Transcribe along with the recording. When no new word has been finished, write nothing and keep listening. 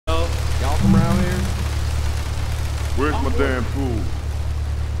Where's my damn pool?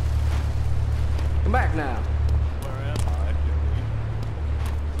 Come back now. Where am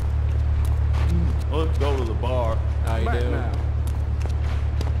I? Let's go to the bar. How you Come back doing? now.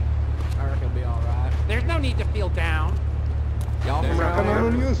 I reckon it'll be alright. There's no need to feel down. Y'all from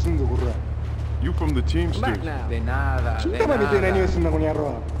around here? You from the Come Teamsters? back now. De nada, de Cinta mami nada. niyo sa nakunya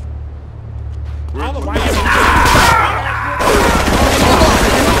roa. All the Where's white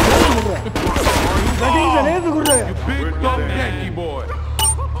Lagi sa neto gurra. Big Where's dumb my damn- Yankee boy.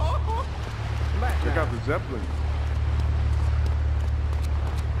 Come back Check now. out the Zeppelin.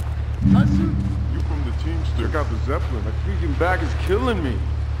 You from the Teamsters? Check out the Zeppelin. My freaking back is killing me.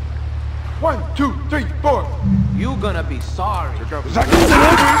 1, 2, 3, 4. You gonna be sorry. Check out the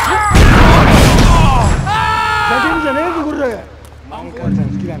Lagi sa neto gurra. Mangka sa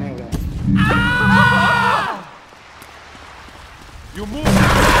skila na yun. You move.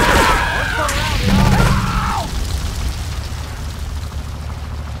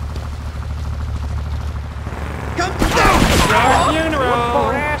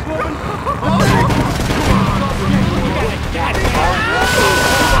 funeral. Ass woman.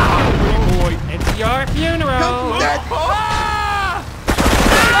 Boy, it's your funeral.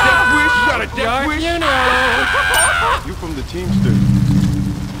 It's your funeral. You from the Teamsters?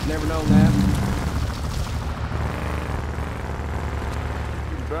 Never known that.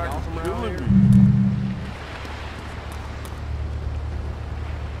 Freaking back Y'all is from around killing here? me.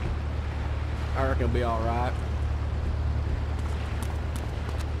 I reckon it'll be alright.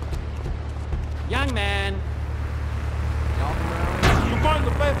 Young man. Y'all from around here? You're going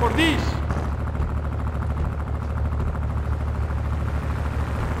to pay for this.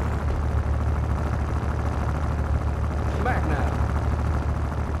 Come back now.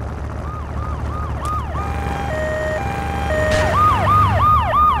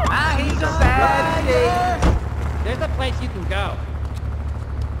 Ah, he's a bad There's a place you can go.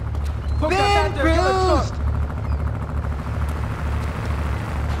 Been bruised.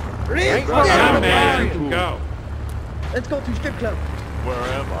 There's a place you can go. Let's go to strip club. Where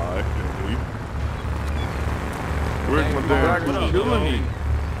am I? Where's my What damn pool? up, Killing me.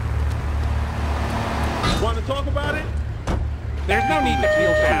 Want to talk about it? There's no need to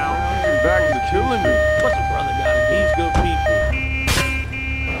feel down. Freaking back is killing me. What's your brother got? He's good people.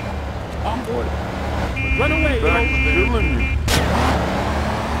 I'm bored. Run away, Back yo. is killing me.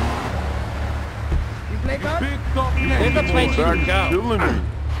 You play You card? big dumb There's Yankee a place you Back can is go. killing me.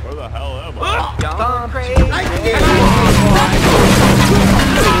 Where the hell am I? Gone crazy.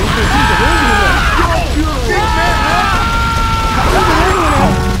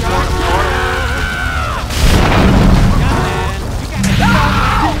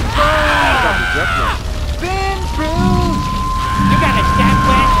 Been bruised. You got a shot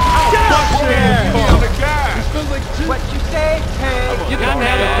wet. What you say, hey? You got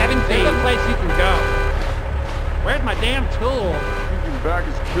that with 7 feet. There's a place you can go. Where's my damn tool? Freaking back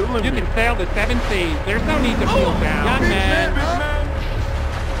is killing You me. can sail to 7 feet. There's no need to feel down. Young man.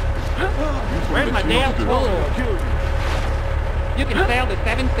 Where's my damn tool? You can sail to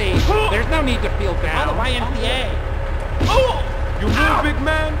 7 feet. There's no need to feel down. Call the YMCA. You move, big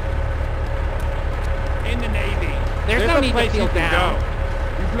man? In the Navy. There's no need to feel down.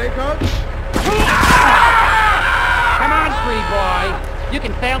 You play card? Come on, free boy. You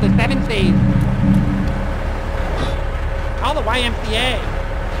can sail to 7 seas. Call the YMCA.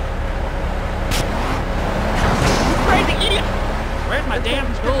 You crazy idiot! Where's my damn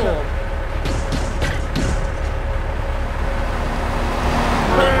tool?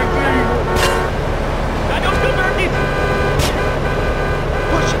 I don't do burpees!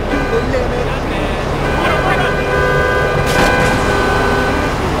 Push it to the limit. Young man.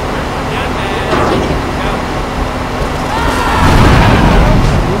 Young man. Go.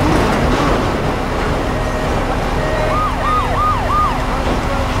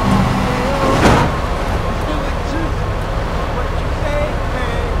 What you say,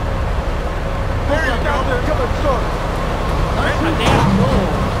 hey?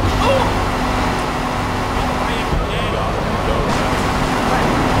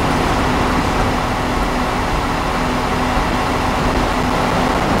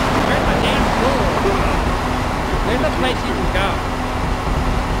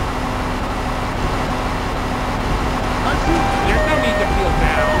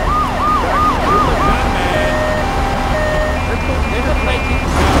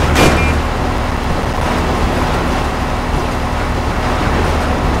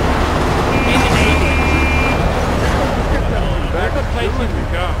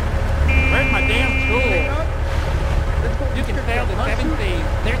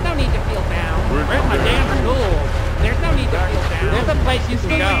 place you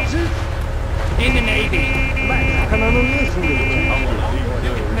can go. In the Navy. 魚の匂いするんだよ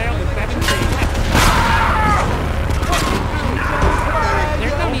You can sail the 7 seas.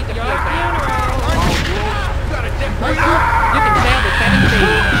 There's no need to feel bad. You can sail the 7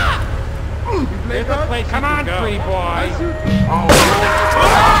 seas. There's a place you can go. Pretty boy.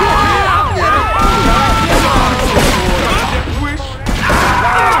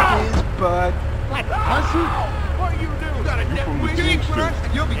 His butt. What?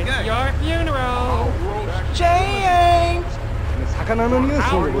 You'll be good. Your funeral. James! 魚の匂い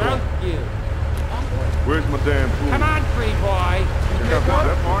する I'll んだよ roast you. Where's my damn food? Come on, free boy. Check out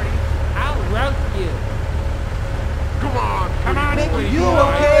the Zeppelin. I'll roast you. Come on. Come on, free You boy.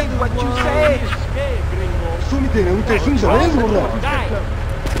 okay with what you say? クソみてえな運転すんじゃねえぞこれ Die.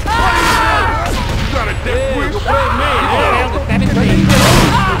 You got a death wish? You can sail the 7 seas.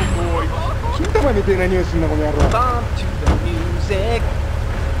 Boy. 金玉みてえな匂いすんなこの野郎 Bomb to